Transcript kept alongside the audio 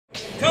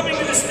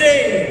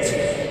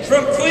stage.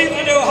 From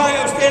Cleveland,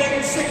 Ohio, standing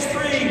at 6'3",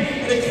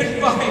 and a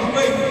combined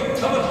weight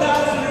of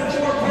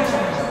 1,004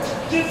 pounds.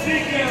 The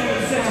big man of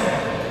the sound,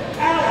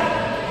 Allan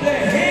the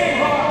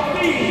Ham-Hawk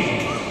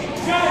Fee,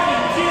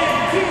 Jonathan Jan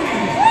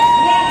Toohey,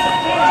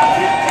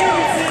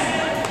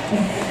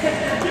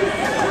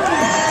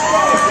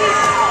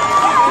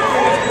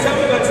 Tell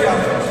me about your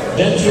outfits.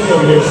 Jen Toohey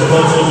over here is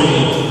supposed to be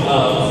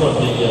from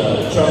the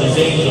Charlie's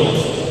Angels.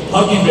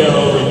 Huggy Bear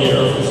over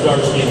here from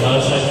Starsky and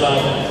Hutch. I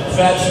thought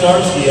Fat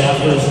Starsky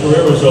after his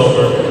career was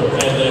over,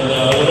 and then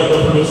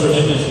whatever producer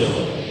Linda's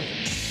doing.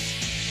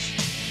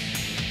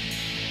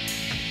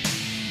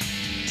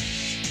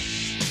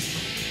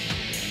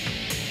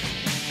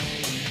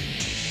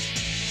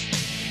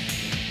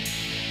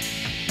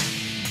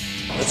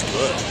 That's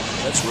good.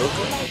 That's real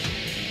good.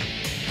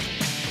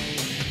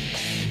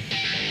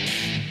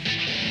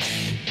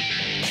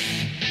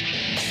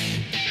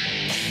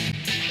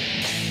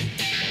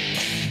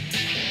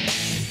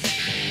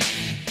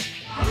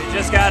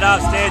 Just got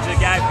off stage with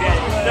Guy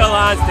Fieri, still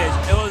on stage.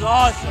 It was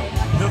awesome.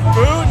 The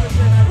food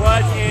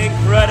was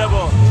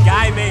incredible.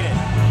 Guy made it.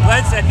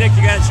 Glenn said, Nick,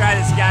 you gotta try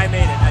this. Guy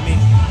made it. I mean,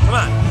 come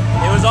on.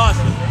 It was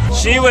awesome.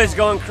 She was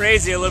going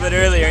crazy a little bit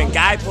earlier, and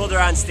Guy pulled her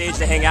on stage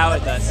to hang out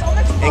with us.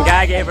 And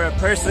Guy gave her a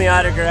personally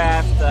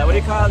autographed, what do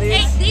you call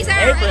these? These are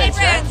aprons.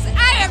 Right?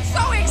 I am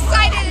so